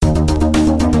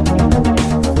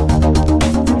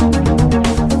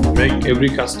every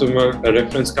customer a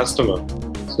reference customer.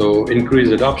 So increase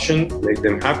adoption, make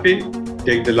them happy,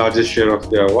 take the largest share of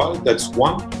their wallet. That's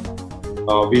one.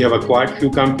 We have acquired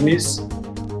few companies,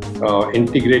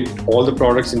 integrate all the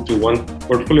products into one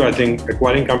portfolio. I think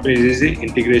acquiring companies is easy.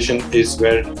 Integration is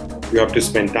where you have to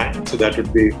spend time. So that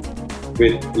would be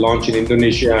with launch in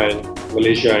Indonesia and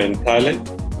Malaysia and Thailand.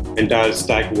 Entire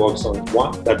stack works on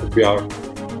one. That would be our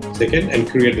second, and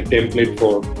create a template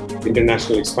for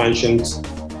international expansions,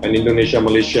 and Indonesia,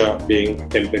 Malaysia being a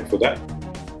template for that.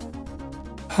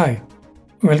 Hi,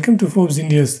 welcome to Forbes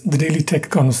India's The Daily Tech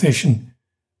Conversation,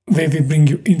 where we bring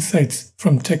you insights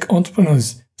from tech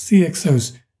entrepreneurs,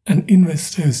 CXOs, and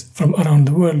investors from around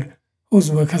the world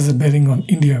whose work has a bearing on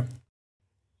India.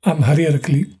 I'm Hari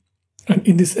Arakali, and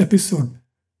in this episode,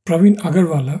 Pravin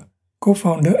Agarwala,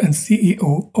 co-founder and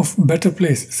CEO of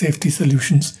BetterPlace Safety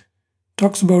Solutions,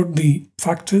 talks about the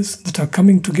factors that are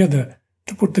coming together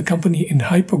to put the company in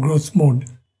hyper-growth mode.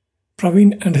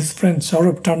 Pravin and his friend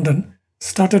Saurabh Tandan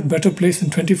started BetterPlace in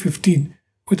 2015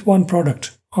 with one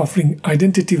product offering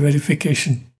identity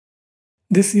verification.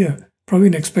 This year,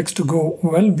 Pravin expects to go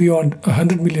well beyond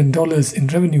 $100 million in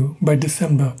revenue by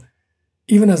December,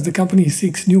 even as the company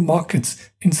seeks new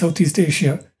markets in Southeast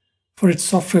Asia for its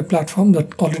software platform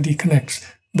that already connects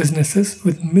businesses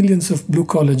with millions of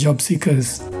blue-collar job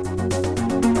seekers.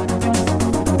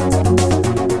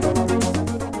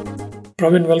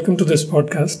 Pravin, welcome to this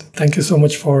podcast. Thank you so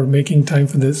much for making time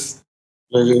for this.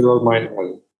 Pleasure all mine.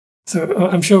 So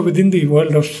I'm sure within the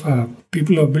world of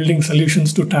people who are building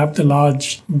solutions to tap the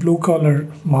large blue-collar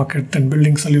market and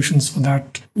building solutions for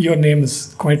that, your name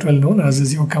is quite well known, as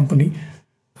is your company.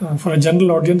 For a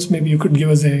general audience, maybe you could give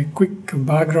us a quick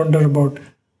backgrounder about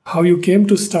how you came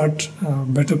to start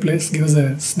BetterPlace. Give us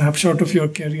a snapshot of your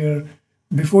career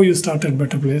before you started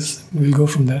BetterPlace. We'll go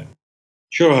from there.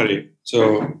 Sure, Hari.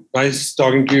 So nice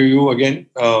talking to you again.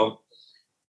 So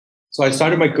I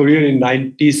started my career in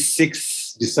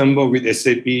 96 December with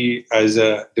SAP as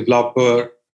a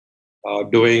developer,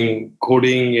 doing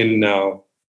coding in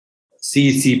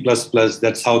C, C++.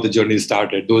 That's how the journey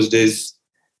started. Those days,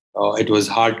 it was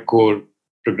hardcore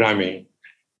programming,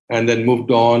 and then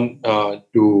moved on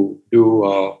to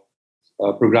do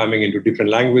programming into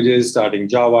different languages, starting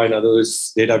Java and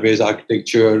others, database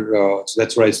architecture. So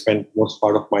that's where I spent most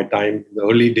part of my time in the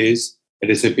early days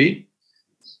at SAP.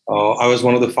 I was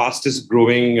one of the fastest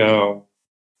growing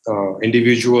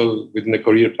individual within the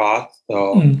career path.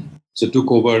 So took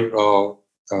over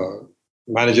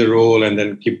manager role and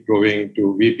then keep growing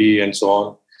to VP and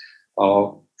so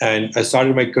on. And I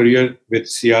started my career with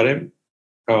CRM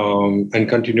and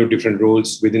continued different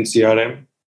roles within CRM,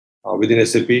 within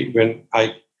SAP. When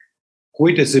I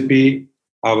quit SAP,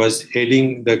 I was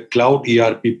heading the cloud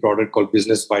ERP product called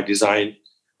Business by Design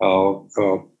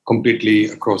completely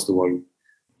across the world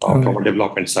from a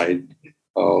development side.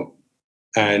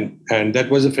 And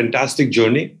that was a fantastic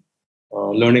journey,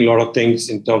 learning a lot of things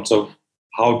in terms of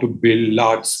how to build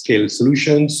large-scale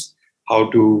solutions, how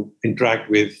to interact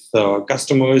with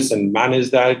customers and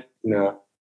manage that in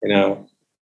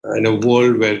a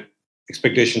world where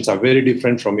expectations are very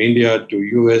different from India to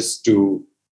US to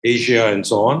Asia and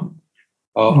so on.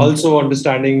 Also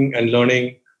understanding and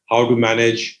learning how to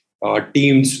manage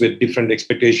teams with different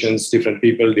expectations, different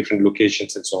people, different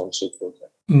locations, and so on and so forth.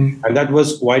 And that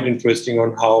was quite interesting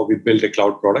on how we built a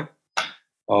cloud product.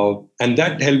 And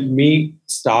that helped me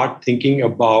start thinking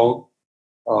about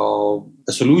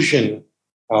a solution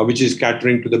which is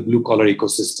catering to the blue-collar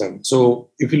ecosystem. So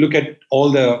if you look at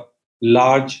all the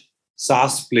large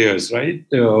SaaS players, right,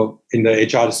 in the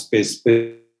HR space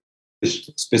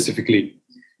specifically,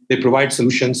 they provide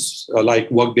solutions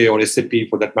like Workday or SAP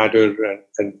for that matter,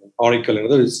 and Oracle and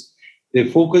others. They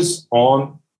focus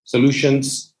on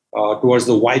solutions towards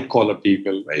the white-collar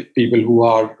people, right? People who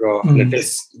are in a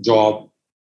desk job,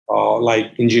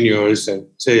 like engineers and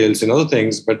sales and other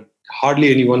things, but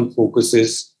hardly anyone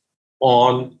focuses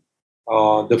on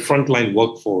the frontline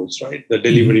workforce, right? The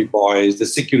delivery boys, the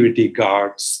security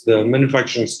guards, the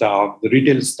manufacturing staff, the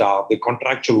retail staff, the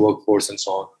contractual workforce, and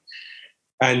so on.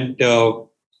 And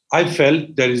I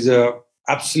felt there is a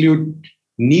absolute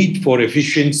need for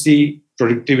efficiency,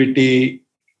 productivity,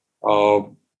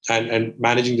 and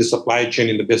managing the supply chain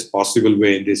in the best possible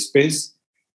way in this space.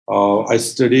 I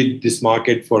studied this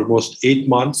market for almost 8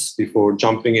 months before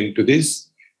jumping into this.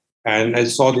 And I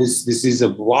saw this is a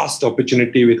vast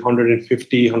opportunity with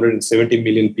 150, 170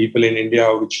 million people in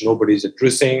India, which nobody is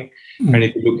addressing. And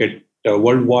if you look at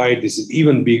worldwide, this is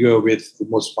even bigger with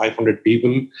almost 500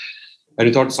 people. And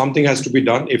I thought something has to be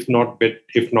done. If not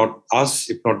us,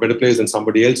 if not BetterPlace, then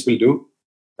somebody else will do.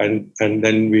 and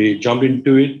then we jumped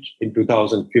into it in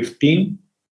 2015.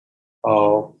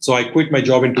 So I quit my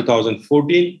job in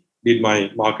 2014, did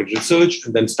my market research,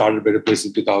 and then started Better Place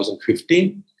in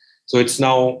 2015. So it's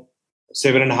now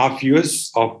 7.5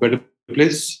 years of Better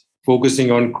Place,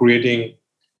 focusing on creating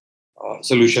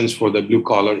solutions for the blue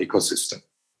collar ecosystem.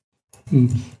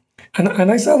 Mm.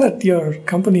 And I saw that your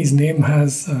company's name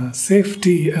has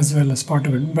safety as well as part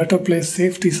of it, Better Place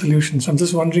Safety Solutions. I'm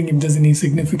just wondering if there's any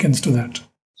significance to that.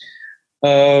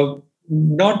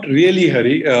 Not really,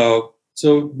 Hari.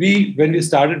 When we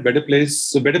started Better Place,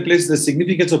 so Better Place, the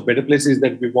significance of Better Place is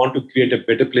that we want to create a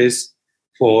better place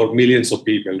for millions of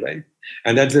people, right?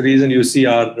 And that's the reason you see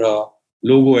our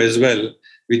logo as well,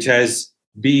 which has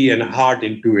B and heart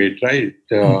into it, right?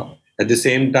 At the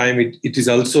same time, it is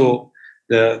also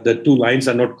the two lines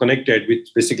are not connected, which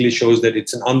basically shows that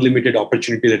it's an unlimited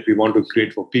opportunity that we want to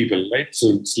create for people, right? So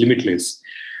it's limitless,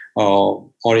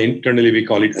 or internally we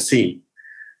call it a scene.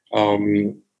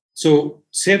 So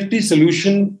safety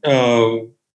solution,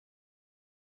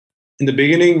 in the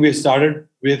beginning, we started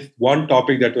with one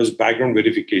topic that was background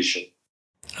verification.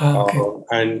 Okay.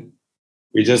 And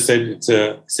we just said it's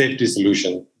a safety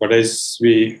solution. But as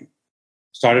we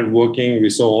started working, we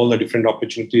saw all the different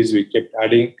opportunities, we kept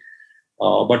adding.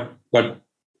 But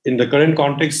in the current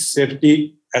context,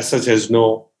 safety as such has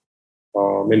no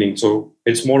meaning. So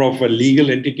it's more of a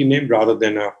legal entity name rather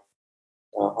than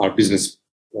our business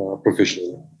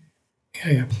professional.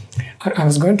 Yeah. I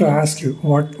was going to ask you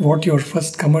what your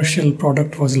first commercial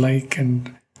product was like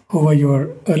and who were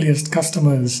your earliest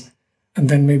customers, and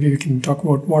then maybe we can talk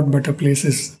about what Better Place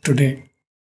is today.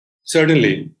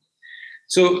 Certainly.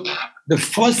 So the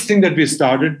first thing that we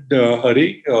started,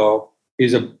 Hari,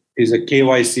 is a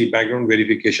KYC, background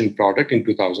verification product in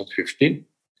 2015.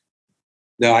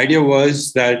 The idea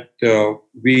was that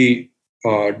we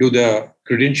do the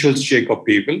credentials check of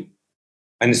people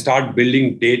and start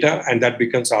building data, and that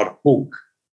becomes our hook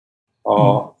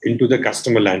into the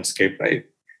customer landscape, right?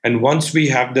 And once we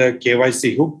have the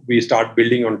KYC hook, we start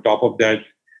building on top of that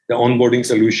the onboarding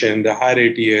solution, the hire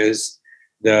ATS,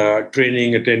 the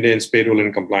training, attendance, payroll,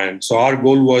 and compliance. So our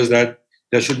goal was that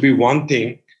there should be one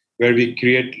thing where we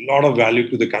create a lot of value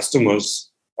to the customers,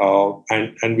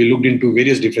 and we looked into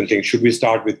various different things. Should we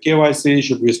start with KYC?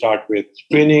 Should we start with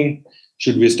training?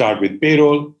 Should we start with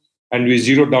payroll? And we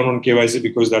zeroed down on KYC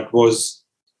because that was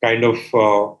kind of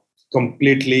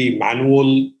completely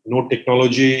manual, no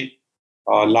technology,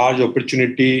 large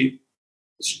opportunity,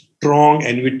 strong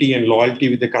enmity and loyalty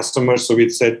with the customers. So we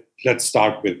said, let's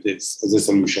start with this as a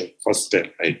solution, first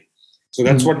step, right? So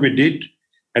that's what we did.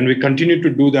 And we continued to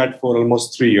do that for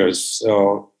almost 3 years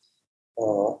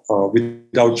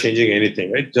without changing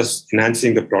anything, right? Just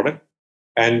enhancing the product.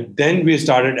 And then we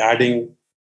started adding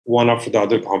one after the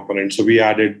other component. So we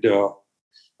added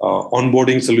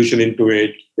onboarding solution into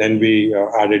it. Then we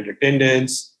added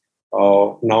attendance.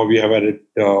 Now we have added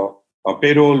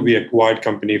payroll. We acquired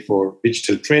company for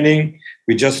digital training.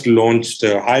 We just launched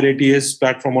a hire ATS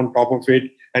platform on top of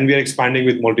it. And we are expanding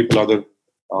with multiple other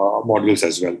modules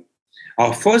as well.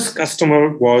 Our first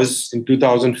customer was in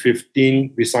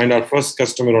 2015. We signed our first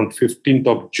customer on 15th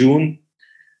of June,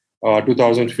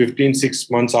 2015, 6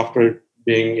 months after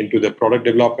being into the product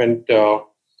development.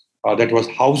 That was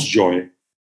House Joy,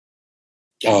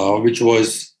 which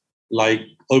was like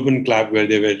Urban Club, where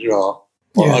they were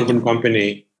urban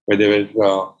company, where they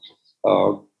were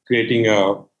creating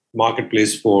a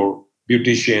marketplace for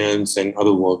beauticians and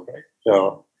other work. Right?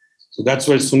 So that's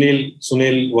where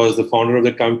Sunil was the founder of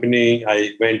the company.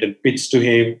 I went and pitched to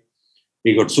him.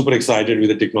 He got super excited with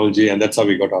the technology, and that's how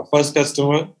we got our first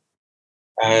customer.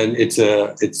 And it's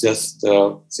just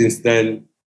since then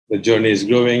the journey is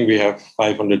growing. We have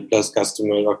 500 plus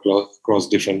customers across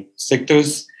different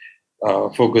sectors,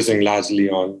 focusing largely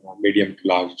on medium to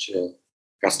large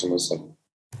customers.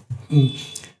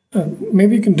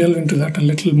 Maybe you can delve into that a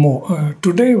little more.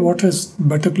 Today, what has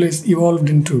Better Place evolved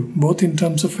into, both in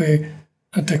terms of a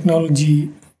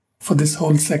technology for this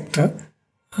whole sector,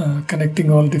 connecting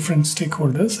all different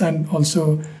stakeholders, and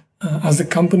also as a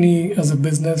company, as a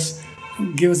business,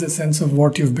 give us a sense of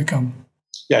what you've become.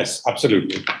 Yes,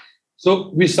 absolutely. So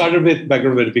we started with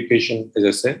background verification, as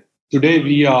I said. Today,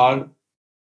 we are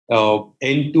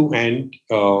end-to-end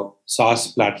SaaS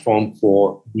platform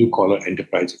for blue-collar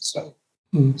enterprises. Right?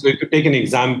 So if you take an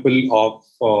example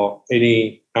of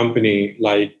any company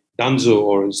like Dunzo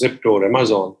or Zepto or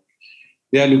Amazon,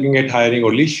 they are looking at hiring,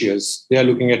 or Licious, they are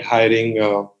looking at hiring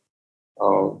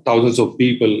thousands of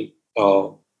people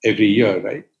every year,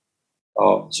 right?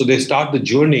 So they start the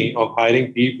journey of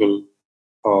hiring people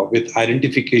with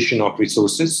identification of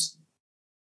resources.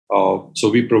 So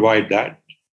we provide that.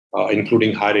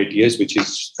 including higher ATS, which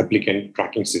is applicant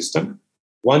tracking system.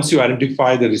 Once you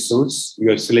identify the resource, you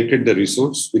have selected the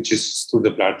resource, which is through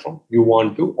the platform, you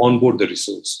want to onboard the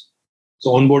resource.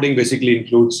 So onboarding basically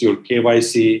includes your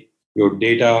KYC, your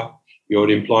data, your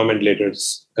employment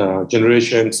letters,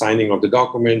 generation, signing of the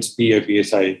documents, PF,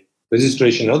 ESI,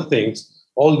 registration, other things.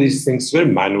 All these things were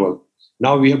manual.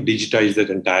 Now we have digitized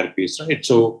that entire piece, right?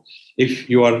 So if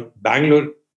you are in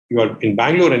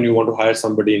Bangalore and you want to hire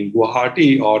somebody in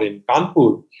Guwahati or in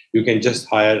Kanpur, you can just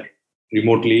hire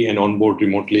remotely and onboard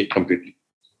remotely completely.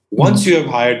 Once you have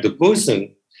hired the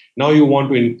person, now you want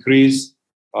to increase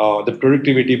the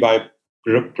productivity by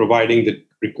providing the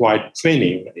required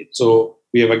training. Right? So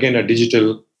we have again a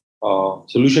digital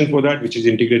solution for that, which is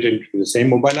integrated into the same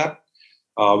mobile app,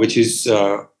 which is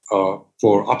for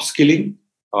upskilling.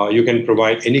 You can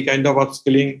provide any kind of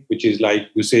upskilling, which is like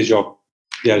usage of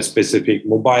their specific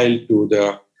mobile, to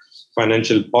the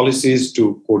financial policies,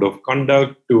 to code of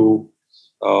conduct, to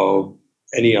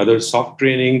any other soft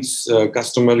trainings,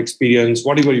 customer experience,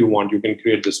 whatever you want. You can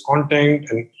create this content,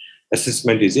 and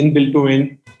assessment is inbuilt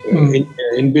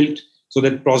inbuilt, so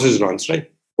that process runs,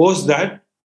 right? Post that,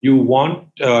 you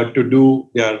want to do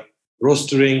their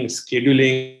rostering,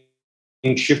 scheduling,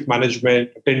 shift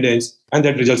management, attendance, and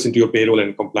that results into your payroll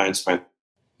and compliance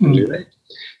finally, right?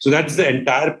 So that's the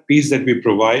entire piece that we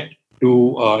provide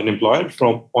to an employer,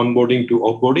 from onboarding to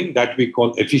offboarding, that we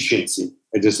call efficiency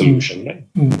as a solution,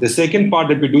 right? The second part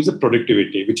that we do is the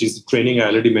productivity, which is the training I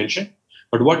already mentioned.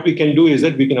 But what we can do is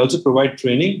that we can also provide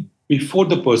training before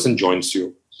the person joins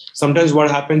you. Sometimes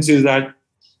what happens is that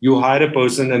you hire a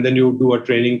person and then you do a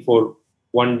training for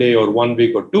 1 day or 1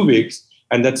 week or 2 weeks,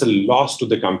 and that's a loss to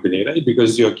the company, right?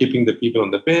 Because you're keeping the people on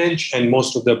the bench, and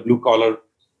most of the blue collar,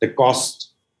 the cost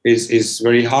is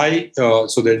very high,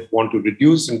 so they want to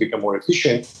reduce and become more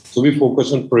efficient. So we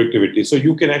focus on productivity. So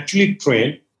you can actually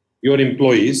train your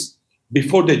employees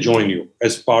before they join you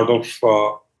as part of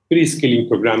pre-skilling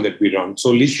program that we run.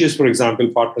 So Licious, for example,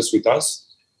 partners with us,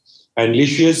 and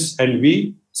Licious and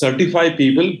we certify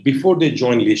people before they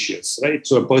join Licious, right?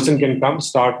 So a person can come,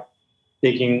 start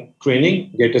taking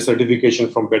training, get a certification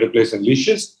from BetterPlace and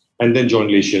Licious, and then join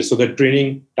Licious. So that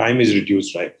training time is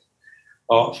reduced, right?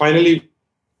 Finally,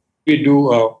 we do,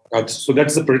 so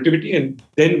that's the productivity. And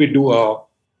then we do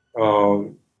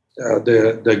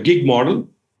the gig model,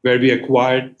 where we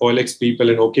acquired OLX people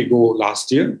and OKGo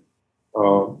last year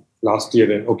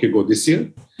and OKGo this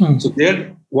year. So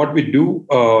there, what we do,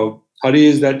 Hari,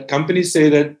 is that companies say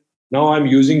that now I'm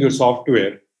using your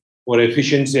software for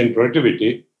efficiency and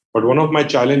productivity, but one of my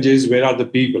challenges is, where are the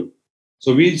people?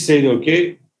 So we say,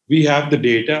 okay, we have the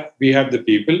data, we have the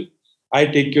people. I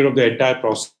take care of the entire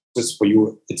process for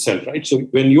you itself, right? So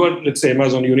when you are, let's say,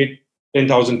 Amazon, you need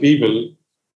 10,000 people.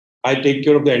 I take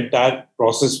care of the entire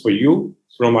process for you,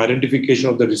 from identification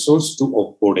of the resource to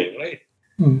offboarding, right?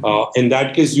 In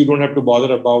that case, you don't have to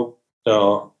bother about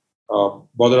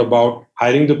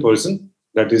hiring the person.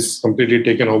 That is completely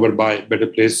taken over by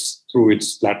BetterPlace through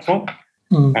its platform.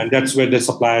 And that's where the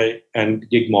supply and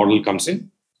gig model comes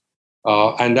in.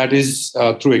 And that is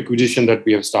through acquisition that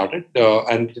we have started.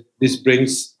 And this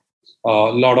brings a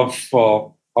lot of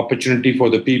opportunity for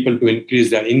the people to increase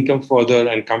their income further,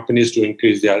 and companies to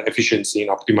increase their efficiency and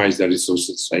optimize their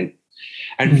resources, right?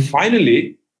 And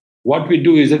finally, what we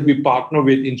do is that we partner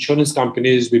with insurance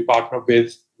companies, we partner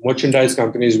with merchandise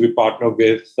companies, we partner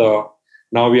with,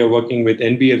 now we are working with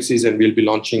NBFCs, and we'll be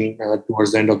launching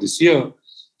towards the end of this year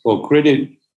for credit.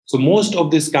 So most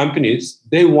of these companies,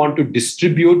 they want to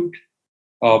distribute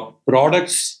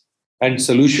products and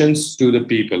solutions to the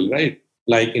people, right?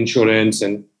 Like insurance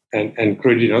and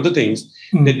credit and other things.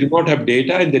 They do not have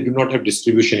data, and they do not have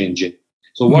distribution engine.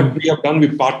 So what we have done, we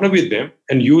partner with them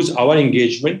and use our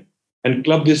engagement and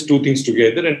club these two things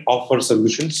together and offer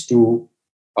solutions to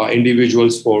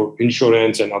individuals for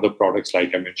insurance and other products,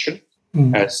 like I mentioned,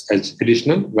 as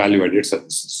additional value-added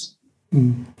services.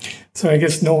 So I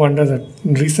guess no wonder that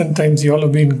in recent times you all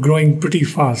have been growing pretty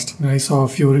fast. I saw a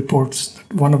few reports.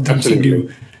 One of them said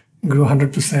you grew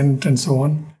 100% and so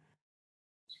on.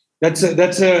 That's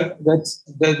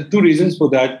the two reasons for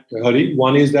that, Hari.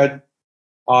 One is that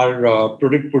our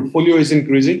product portfolio is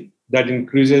increasing. That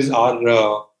increases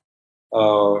our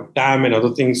TAM and other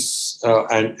things,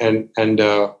 and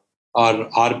our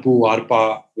ARPU,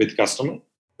 ARPA with customer.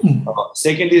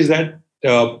 Second is that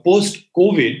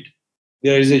post-COVID,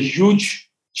 there is a huge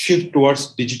shift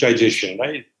towards digitization,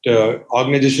 right?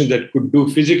 Organizations that could do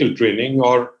physical training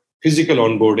or physical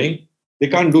onboarding, they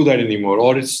can't do that anymore,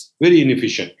 or it's very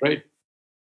inefficient, right?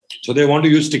 So they want to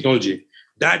use technology.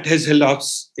 That has helped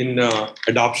us in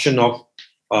adoption of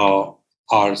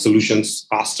our solutions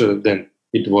faster than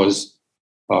it was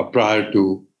prior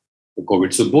to the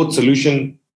COVID. So both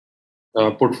solution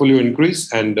portfolio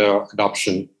increase and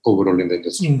adoption overall in the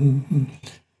industry. Mm-hmm.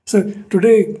 So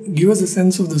today, give us a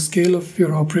sense of the scale of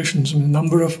your operations, the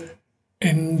number of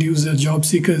end user job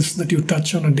seekers that you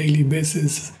touch on a daily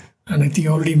basis. And I think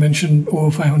you already mentioned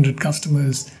over 500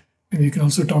 customers. Maybe you can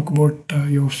also talk about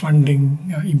your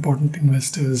funding, important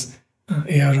investors,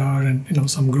 ARR, and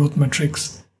some growth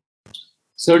metrics.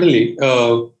 Certainly.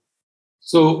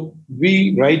 So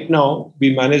we right now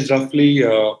we manage roughly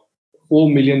 4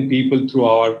 million people through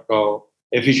our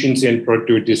efficiency and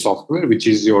productivity software, which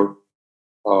is your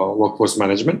workforce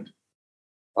management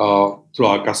through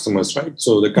our customers, right?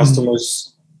 So the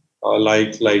customers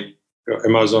like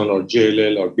Amazon or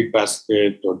JLL or Big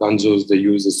Basket or Dunzos, they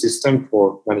use the system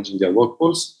for managing their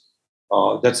workforce.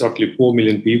 That's roughly 4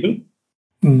 million people.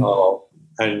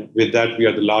 And with that, we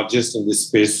are the largest in this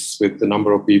space with the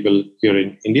number of people here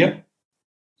in India.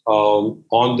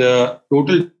 On the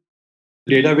total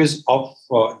database of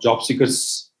job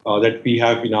seekers that we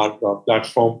have in our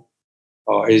platform,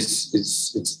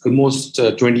 it's almost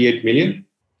 28 million.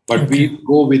 But we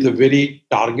go with a very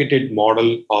targeted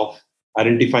model of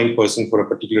identifying person for a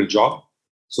particular job.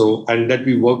 So, and that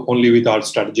we work only with our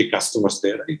strategic customers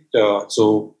there, right?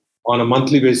 So on a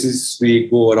monthly basis, we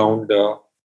go around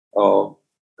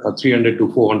 300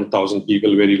 to 400,000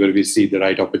 people where we see the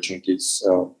right opportunities.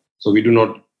 So we do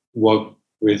not work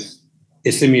with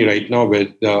SME right now, where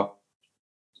the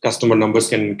customer numbers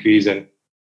can increase and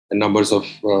the numbers of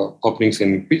openings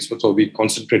can increase. So we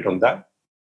concentrate on that.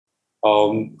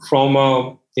 From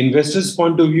an investor's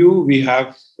point of view, we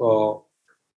have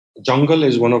Jungle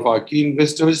is one of our key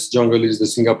investors. Jungle is the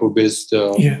Singapore-based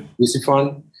VC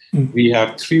fund. We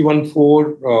have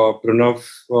 314, Pranav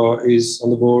is on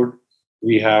the board.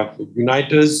 We have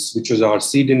Uniters, which was our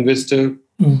seed investor.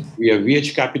 We have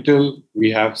VH Capital. We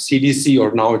have CDC,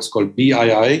 or now it's called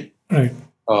BII, right.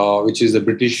 Which is the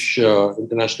British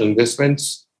International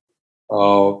Investments.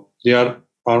 They are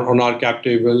on our cap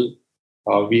table.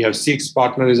 We have Six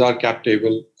Partner is our cap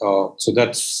table. So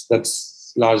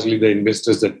that's largely the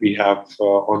investors that we have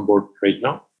on board right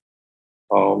now.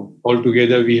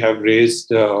 Altogether, we have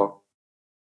raised with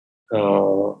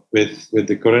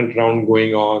the current round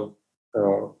going on.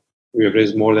 We have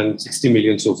raised more than 60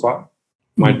 million so far.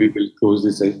 Might be we'll close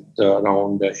this at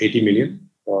around 80 million.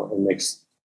 Next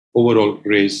overall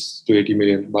raise to 80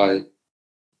 million by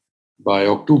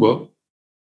October.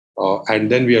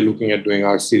 And then we are looking at doing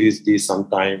our Series D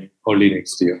sometime early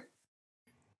next year.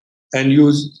 And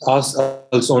use us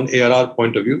also on ARR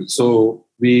point of view. So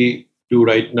we do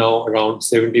right now around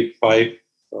 75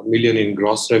 million in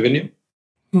gross revenue.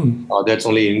 That's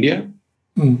only India.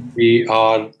 We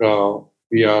are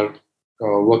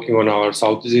working on our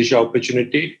Southeast Asia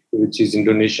opportunity, which is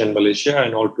Indonesia and Malaysia,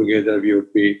 and altogether we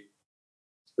would be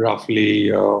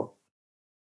roughly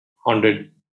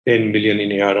 110 million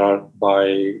in ARR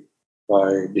by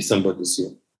December this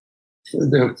year.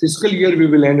 The fiscal year we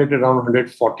will end at around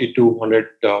 140 to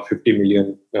 150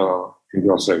 million in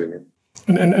gross revenue.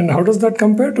 And how does that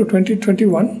compare to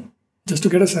 2021? Just to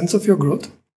get a sense of your growth.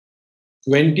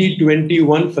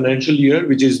 2021 financial year,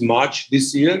 which is March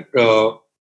this year,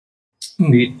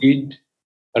 we did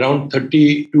around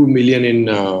 32 million in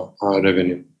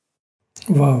revenue.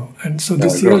 Wow! And so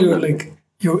this year you're like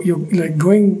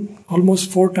going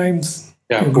almost 4 times.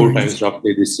 Yeah, 4 times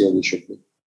roughly this year we should be.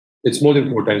 It's more than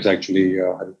 4 times actually.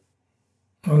 All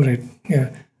right.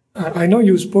 Yeah, I know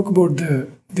you spoke about the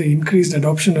increased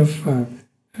adoption of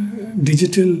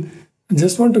digital. I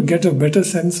just want to get a better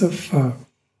sense of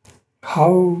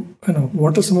how,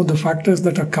 what are some of the factors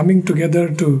that are coming together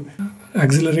to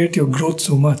accelerate your growth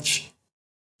so much?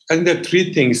 I think there are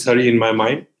 3 things, Hari, in my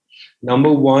mind.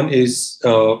 Number 1 is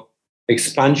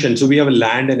expansion. So we have a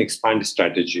land and expand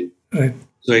strategy. Right.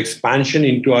 So expansion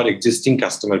into our existing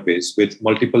customer base with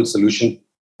multiple solution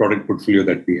product portfolio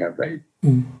that we have, right?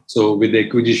 So with the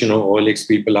acquisition of OLX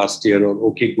people last year or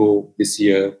OKGo this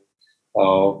year,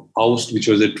 Oust, which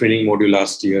was a training module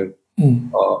last year,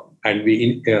 and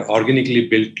we organically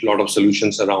built a lot of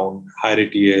solutions around higher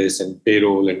ATS and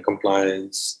payroll and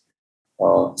compliance,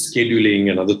 scheduling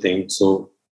and other things.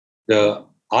 So the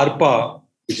ARPA,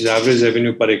 which is average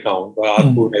revenue per account, the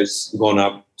ARPU has gone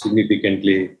up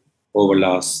significantly over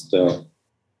last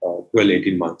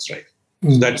 12-18 months, right?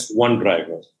 So that's one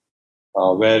driver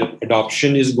where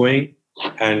adoption is going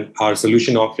and our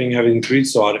solution offering have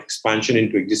increased. So our expansion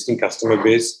into existing customer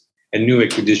base and new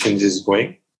acquisitions is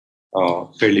going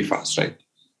fairly fast, right?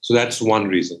 So that's one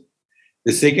reason.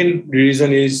 The second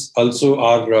reason is also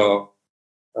our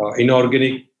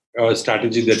inorganic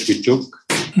strategy that we took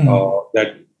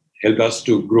that helped us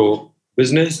to grow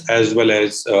business as well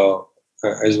as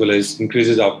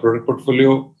increases our product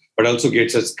portfolio, but also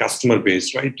gets us customer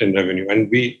base, right, and revenue. And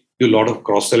we do a lot of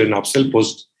cross sell and upsell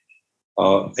post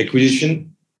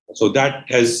acquisition, so that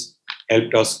has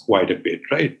helped us quite a bit,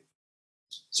 right?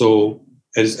 So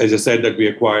as I said, that we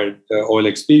acquired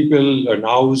OLX people, an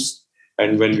house,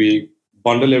 and when we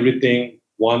bundle everything,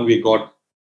 one, we got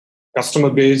customer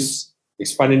base,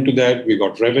 expand into that, we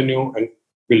got revenue, and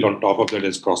build on top of that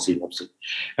as cross-sell upsell.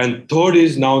 And third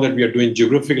is now that we are doing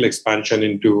geographical expansion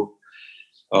into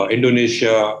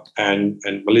Indonesia and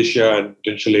Malaysia and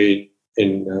potentially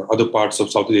in other parts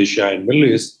of Southeast Asia and Middle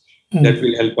East, that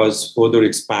will help us further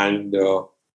expand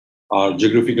our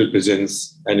geographical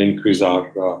presence and increase our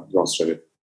gross revenue.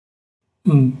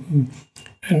 Mm-hmm.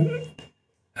 And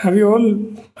have you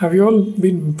all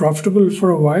been profitable for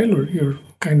a while, or you're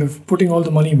kind of putting all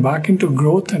the money back into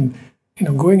growth and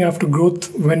going after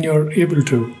growth when you're able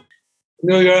to?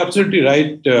 No, you're absolutely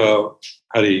right,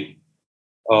 Hari.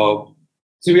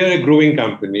 So we are a growing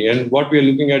company, and what we are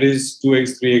looking at is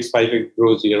 2x, 3x, 5x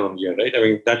growth year on year, right? I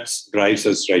mean, that drives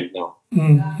us right now.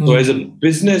 Mm-hmm. So as a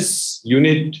business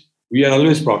unit, we are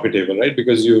always profitable, right?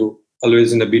 Because you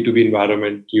always in a B2B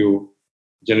environment, you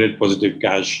generate positive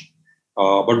cash.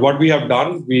 But what we have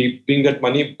done, we bring that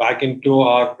money back into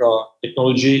our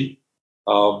technology,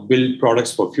 build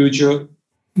products for future,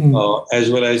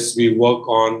 as well as we work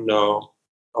on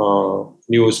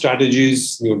new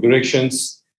strategies, new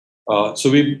directions. So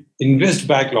we invest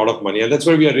back a lot of money, and that's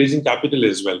where we are raising capital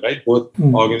as well, right? Both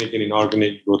organic and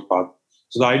inorganic growth path.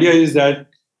 So the idea is that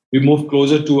we move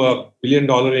closer to $1 billion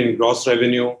in gross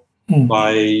revenue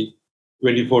by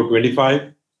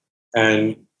 24-25,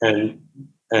 and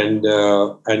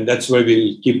that's where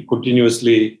we'll keep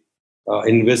continuously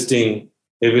investing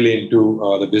heavily into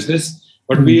the business.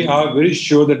 But we are very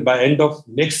sure that by end of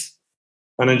next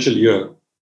financial year,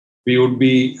 we would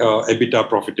be EBITDA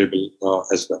profitable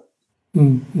as well.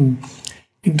 Mm-hmm.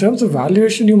 In terms of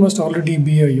valuation, you must already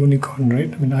be a unicorn, right?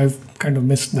 I mean, I've kind of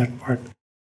missed that part.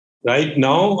 Right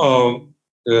now,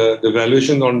 the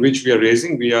valuation on which we are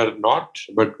raising, we are not,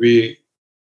 but we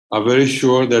are very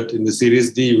sure that in the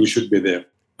Series D, we should be there.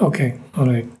 Okay, all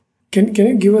right. Can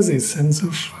you give us a sense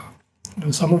of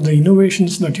some of the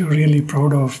innovations that you're really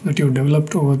proud of, that you've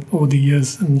developed over the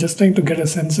years? I'm just trying to get a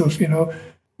sense of,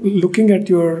 looking at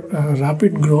your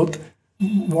rapid growth,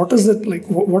 what is it like?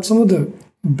 What's some of the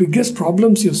biggest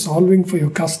problems you're solving for your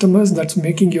customers that's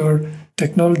making your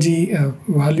technology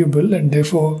valuable, and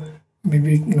therefore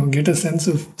maybe get a sense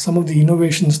of some of the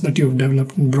innovations that you've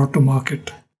developed and brought to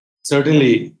market?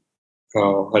 Certainly,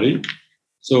 Hari.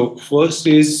 So first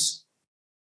is,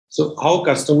 so how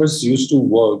customers used to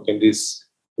work in this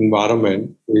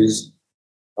environment is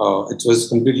it was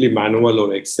completely manual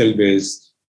or Excel based.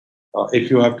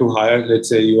 If you have to hire, let's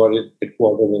say you are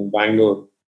headquartered in Bangalore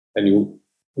and you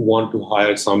want to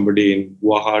hire somebody in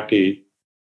Guwahati,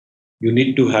 you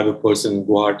need to have a person in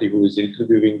Guwahati who is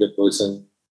interviewing the person,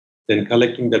 then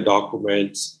collecting the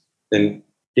documents, then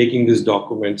taking these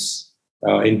documents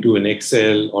into an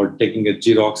Excel or taking a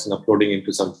Xerox and uploading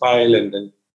into some file, and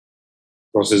then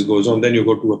process goes on. Then you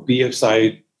go to a PF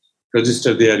site,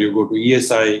 register there, you go to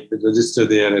ESI, register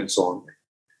there, and so on.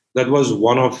 That was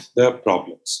one of the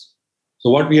problems. So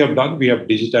what we have done, we have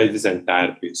digitized this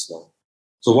entire piece now.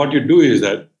 So what you do is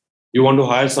that you want to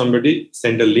hire somebody,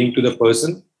 send a link to the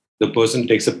person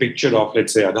takes a picture of,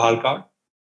 let's say, Aadhaar card,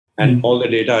 and all the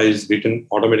data is written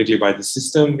automatically by the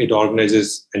system. It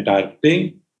organizes entire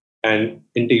thing and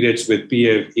integrates with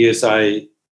PF, ESI,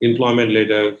 employment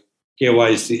letter,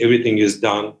 KYC, everything is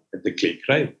done at the click,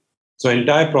 right? So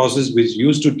entire process, which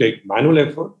used to take manual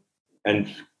effort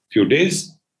and few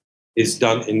days, is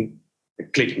done in a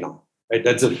click now. Right?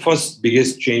 That's the first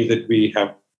biggest change that we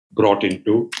have brought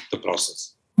into the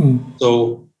process.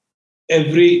 So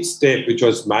every step which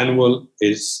was manual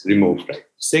is removed. Right?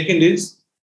 Second is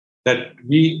that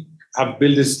we have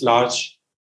built this large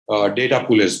data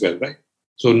pool as well. Right?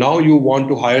 So now you want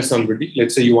to hire somebody.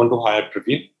 Let's say you want to hire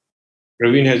Pravin.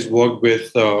 Pravin has worked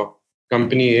with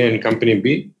company A and company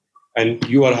B, and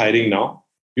you are hiring now.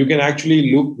 You can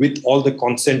actually look with all the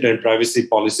consent and privacy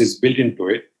policies built into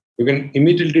it. You can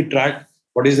immediately track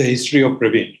what is the history of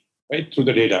Pravin, right, through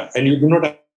the data. And you do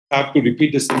not have to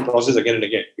repeat the same process again and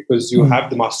again because you have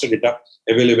the master data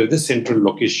available at the central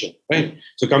location, right?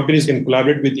 So companies can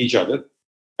collaborate with each other.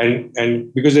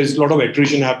 And because there's a lot of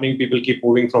attrition happening, people keep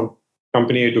moving from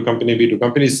company A to company B to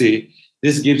company C.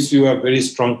 This gives you a very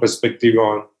strong perspective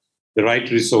on the right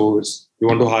resource you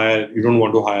want to hire, you don't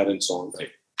want to hire, and so on, right?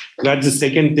 That's the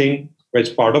second thing, which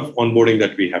is part of onboarding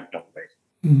that we have done, right?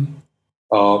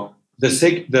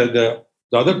 The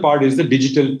The other part is the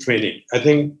digital training. I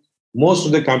think most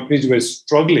of the companies were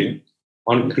struggling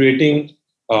on creating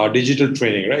digital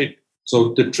training, right?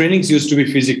 So the trainings used to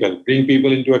be physical, bring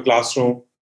people into a classroom,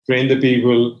 train the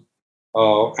people,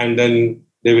 and then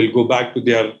they will go back to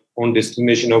their own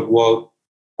destination of work.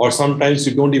 Or sometimes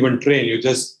you don't even train, you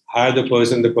just hire the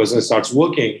person starts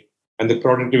working, and the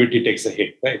productivity takes a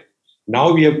hit, right?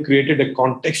 Now we have created a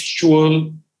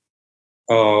contextual,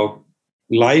 uh,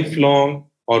 lifelong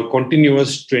or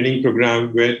continuous training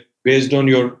program where based on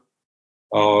your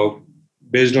uh,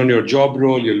 based on your job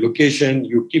role, your location,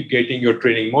 you keep getting your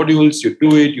training modules, you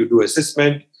do it, you do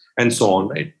assessment, and so on,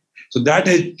 right? So that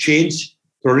has changed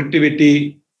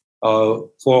productivity for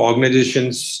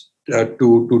organizations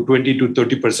to 20 to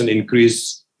 30%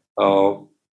 increase uh,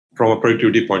 from a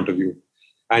productivity point of view.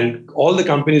 And all the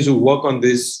companies who work on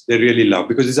this, they really love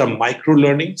because these are micro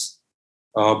learnings.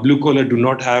 Blue collar do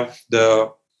not have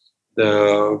the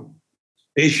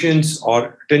patience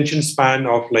or attention span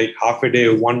of like half a day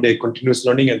or 1 day continuous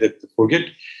learning and they forget.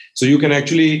 So you can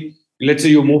actually, let's say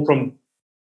you move from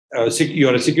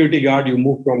you're a security guard, you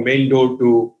move from main door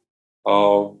to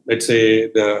let's say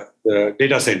the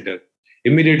data center.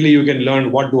 Immediately you can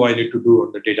learn what do I need to do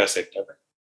on the data center.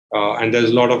 And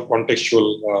there's a lot of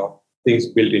contextual things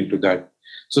built into that.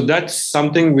 So that's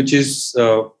something which is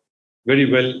very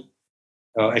well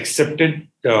accepted.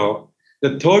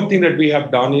 The third thing that we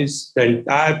have done is the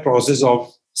entire process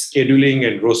of scheduling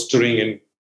and rostering and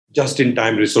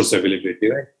just-in-time resource availability.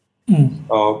 Right?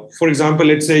 For example,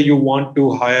 let's say you want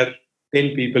to hire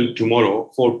 10 people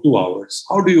tomorrow for 2 hours.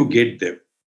 How do you get them?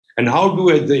 And how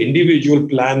do the individual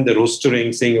plan the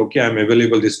rostering, saying, okay, I'm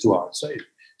available this 2 hours, right?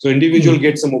 So individual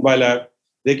gets a mobile app.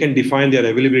 They can define their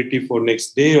availability for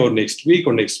next day or next week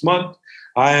or next month.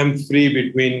 I am free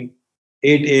between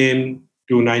 8 a.m.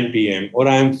 to 9 p.m. or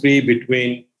I am free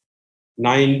between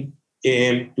 9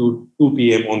 a.m. to 2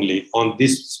 p.m. only on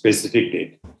this specific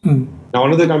date. Now,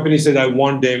 another company says, I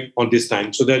want them on this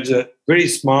time. So there's a very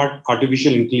smart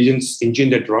artificial intelligence engine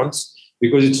that runs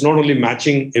because it's not only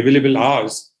matching available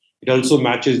hours, it also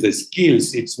matches the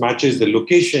skills, it matches the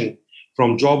location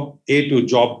from job A to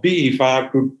job B. If I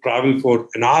have to travel for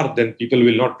an hour, then people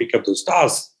will not pick up those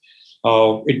tasks.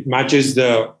 It matches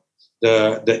the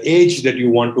age that you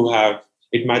want to have.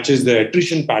 It matches the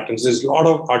attrition patterns. There's a lot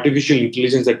of artificial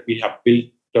intelligence that we have built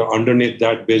underneath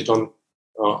that based on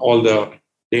all the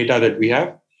data that we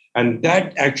have. And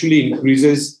that actually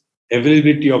increases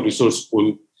availability of resource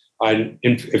pool and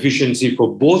efficiency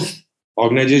for both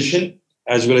organization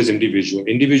as well as individual.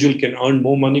 Individual can earn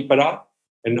more money per hour,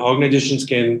 and organizations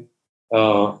can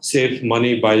save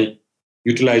money by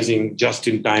utilizing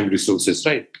just-in-time resources,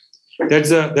 right? That's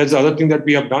the other thing that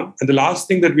we have done. And the last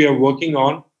thing that we are working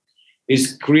on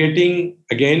is creating,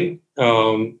 again,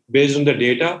 based on the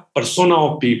data, persona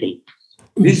of people.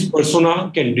 This persona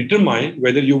can determine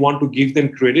whether you want to give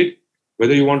them credit,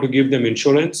 whether you want to give them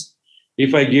insurance.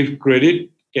 If I give credit,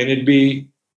 can it be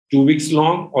 2 weeks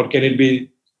long or can it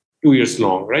be 2 years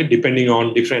long, right? Depending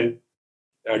on different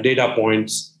data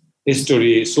points,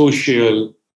 history,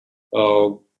 social,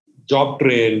 job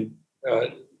trend,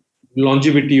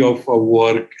 longevity of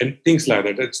work, and things like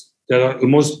that. There are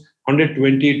almost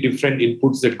 120 different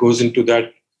inputs that goes into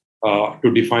that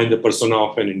to define the persona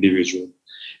of an individual.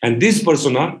 And this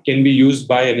persona can be used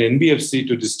by an NBFC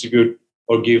to distribute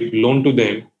or give loan to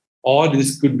them, or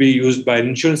this could be used by an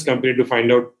insurance company to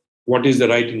find out what is the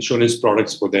right insurance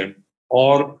products for them,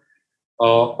 or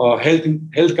a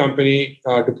health company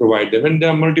to provide them. And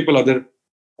there are multiple other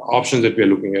options that we are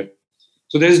looking at.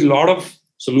 So there's a lot of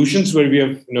solutions where we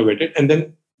have innovated. And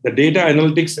then the data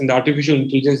analytics and the artificial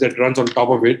intelligence that runs on top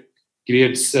of it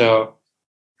creates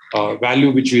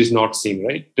value which is not seen,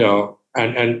 right?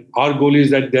 And our goal is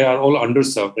that they are all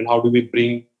underserved, and how do we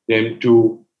bring them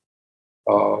to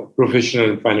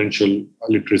professional and financial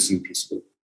literacy principle?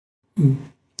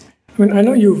 I mean, I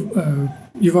know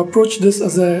you've approached this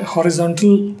as a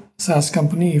horizontal SaaS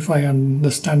company, if I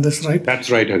understand this right. That's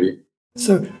right, Hari.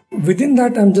 So within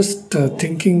that, I'm just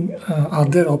thinking, are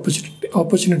there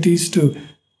opportunities to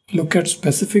look at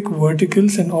specific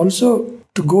verticals and also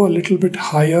to go a little bit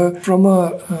higher from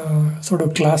a sort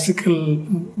of classical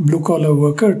blue-collar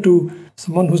worker to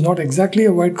someone who's not exactly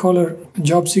a white-collar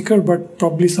job seeker, but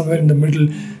probably somewhere in the middle,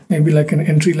 maybe like an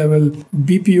entry-level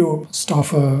BPO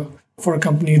staffer for a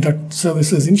company that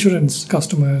services insurance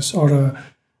customers, or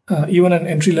even an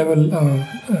entry-level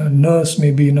nurse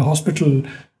maybe in a hospital,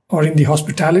 or in the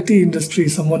hospitality industry,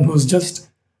 someone who's just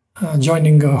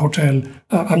joining a hotel.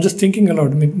 I'm just thinking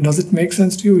aloud. I mean, does it make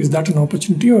sense to you? Is that an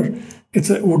opportunity, or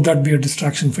would that be a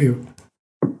distraction for you?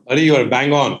 Ari, you are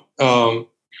bang on.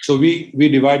 So we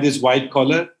divide this white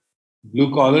collar,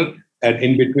 blue collar, and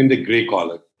in between the gray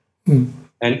collar.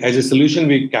 And as a solution,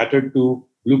 we cater to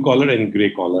blue collar and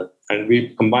gray collar. And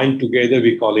we combine together,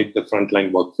 we call it the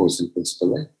frontline workforce in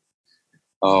principle. Right?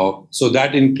 So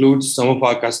that includes some of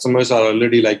our customers are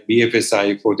already like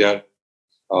BFSI for their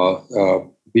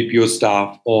BPO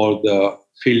staff or the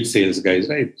field sales guys,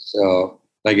 right?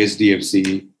 Like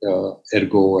SDFC,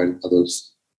 Ergo, and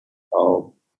others.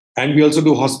 And we also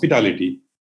do hospitality,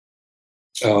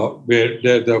 where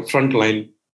the front line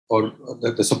or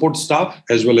the support staff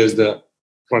as well as the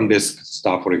front desk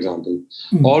staff, for example.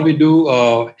 Or we do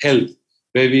health,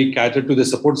 where we cater to the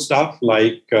support staff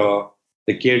like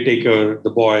the caretaker,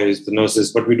 the boys, the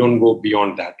nurses, but we don't go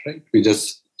beyond that, right? We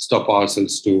just stop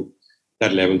ourselves to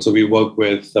that level. So we work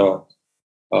with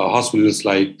hospitals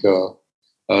like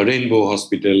Rainbow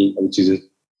Hospital, which is a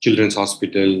children's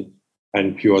hospital,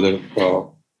 and a few other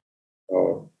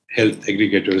health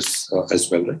aggregators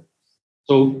as well, right?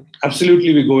 So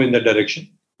absolutely, we go in that direction.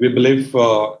 We believe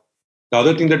the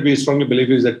other thing that we strongly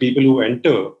believe is that people who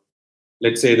enter,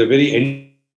 let's say, the very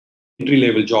entry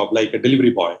level job, like a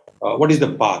delivery boy, what is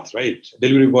the path, right?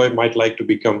 Delivery boy might like to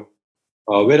become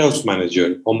a warehouse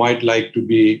manager, or might like to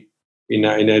be in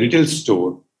a retail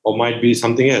store, or might be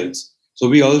something else. So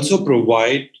we also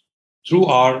provide, through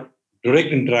our direct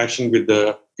interaction with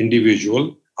the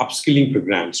individual, upskilling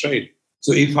programs, right?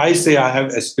 So if I say I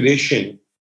have aspiration,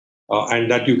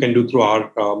 and that you can do through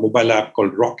our mobile app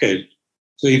called Rocket.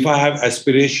 So if I have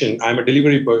aspiration, I'm a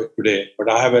delivery boy today, but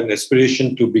I have an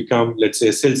aspiration to become, let's say,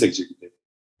 a sales executive.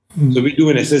 So we do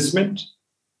an assessment,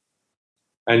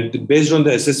 and based on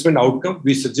the assessment outcome,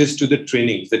 we suggest to the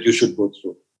trainings that you should go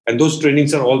through. And those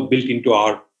trainings are all built into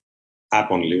our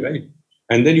app only, right?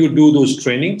 And then you do those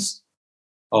trainings,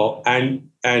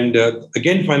 and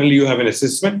again, finally, you have an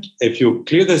assessment. If you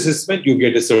clear the assessment, you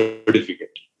get a certificate.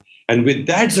 And with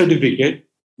that certificate,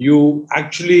 you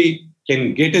actually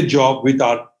can get a job with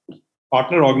our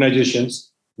partner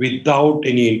organizations without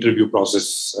any interview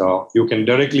process. You can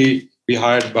directly be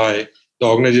hired by the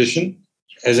organization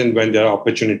as and when there are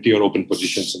opportunity or open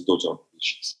positions in those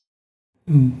organizations.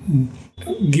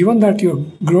 Given that you're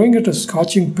growing at a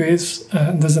scorching pace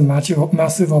and there's a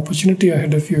massive opportunity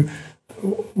ahead of you,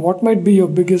 what might be your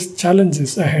biggest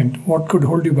challenges ahead? What could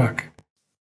hold you back?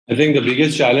 I think the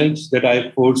biggest challenge that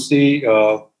I foresee,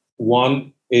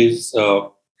 one is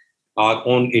our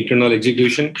own internal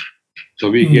execution. So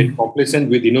we get complacent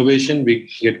with innovation, we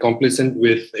get complacent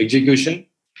with execution,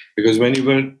 because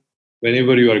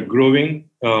whenever you are growing,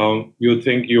 you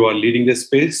think you are leading the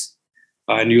space,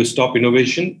 and you stop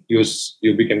innovation, you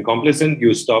become complacent,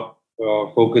 you stop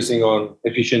focusing on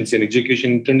efficiency and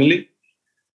execution internally.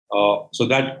 So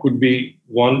that could be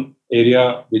one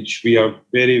area which we are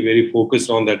very, very focused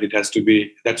on, that it has to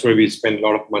be, that's where we spend a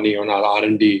lot of money on our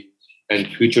R&D and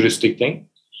futuristic thing.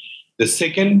 The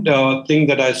second thing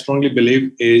that I strongly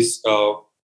believe is that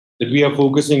we are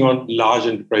focusing on large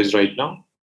enterprise right now,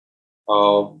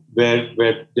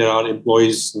 where there are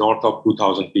employees north of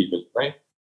 2,000 people, right?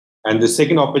 And the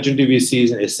second opportunity we see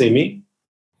is SME.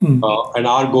 And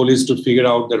our goal is to figure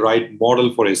out the right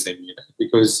model for SME, right?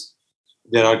 Because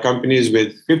there are companies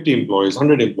with 50 employees,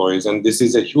 100 employees, and this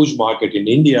is a huge market in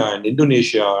India and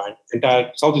Indonesia and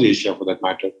entire Southeast Asia for that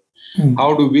matter.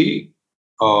 How do we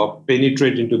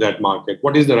penetrate into that market?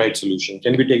 What is the right solution?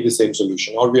 Can we take the same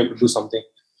solution, or we have to do something?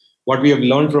 What we have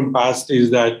learned from past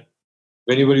is that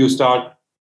whenever you start,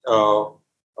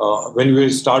 when you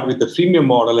start with the freemium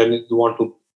model and you want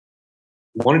to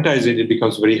monetize it, it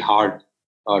becomes very hard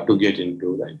to get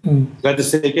into, right? That's the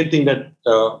second thing that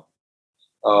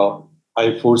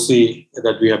I foresee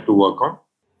that we have to work on.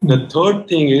 The third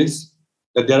thing is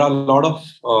that there are a lot of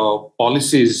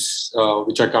policies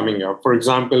which are coming up. For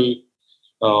example,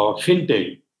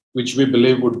 fintech, which we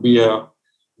believe would be a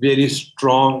very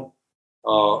strong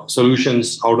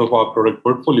solutions out of our product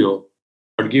portfolio.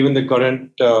 But given the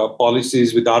current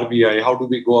policies with RBI, how do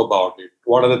we go about it?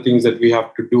 What are the things that we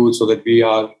have to do so that we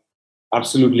are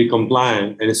absolutely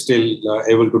compliant and still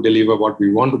able to deliver what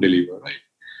we want to deliver, right?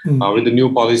 With the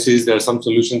new policies, there are some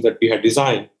solutions that we had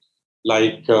designed,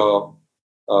 like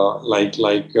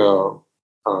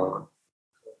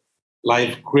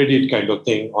life credit kind of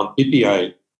thing on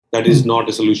PPI. That is not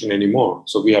a solution anymore.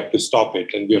 So we have to stop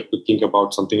it, and we have to think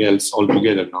about something else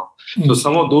altogether now. So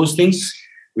some of those things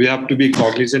we have to be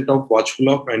cognizant of, watchful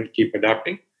of, and keep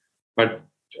adapting. But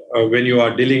when you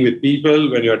are dealing with people,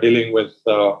 when you are dealing with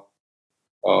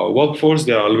workforce,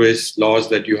 there are always laws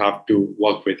that you have to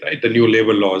work with, right? The new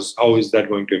labor laws, how is that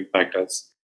going to impact us?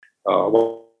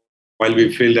 What while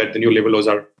we feel that the new labor laws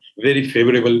are very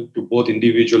favorable to both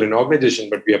individual and organization,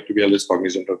 but we have to be always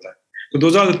cognizant of that. So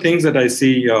those are the things that I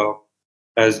see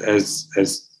as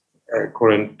a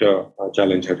current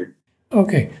challenge, Hari.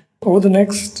 Okay. Over the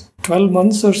next 12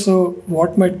 months or so,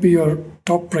 what might be your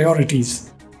top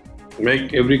priorities?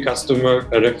 Make every customer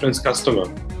a reference customer.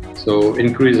 So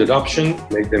increase adoption,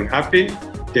 make them happy,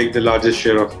 take the largest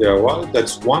share of their wallet.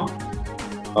 That's one.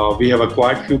 We have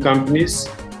acquired few companies,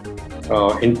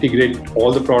 integrate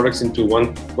all the products into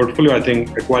one portfolio. I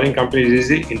think acquiring companies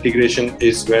is easy. Integration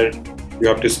is where you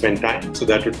have to spend time. So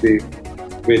that would be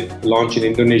with launch in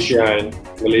Indonesia and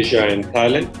Malaysia and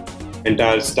Thailand.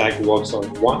 Entire stack works on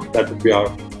one. That would be our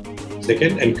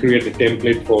second, and create a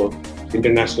template for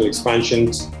international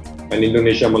expansions, and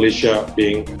Indonesia, Malaysia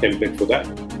being template for that.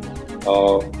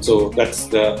 So that's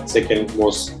the second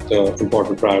most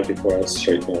important priority for us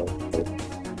right now.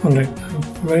 All right.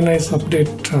 Very nice update,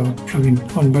 Pravin,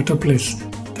 on BetterPlace.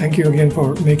 Thank you again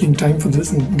for making time for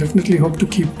this, and definitely hope to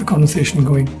keep the conversation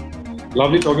going.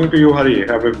 Lovely talking to you, Hari.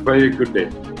 Have a very good day.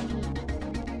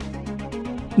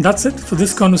 That's it for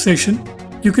this conversation.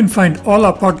 You can find all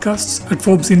our podcasts at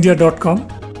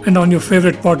ForbesIndia.com and on your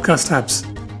favorite podcast apps.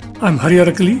 I'm Hari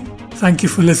Arakali. Thank you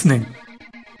for listening.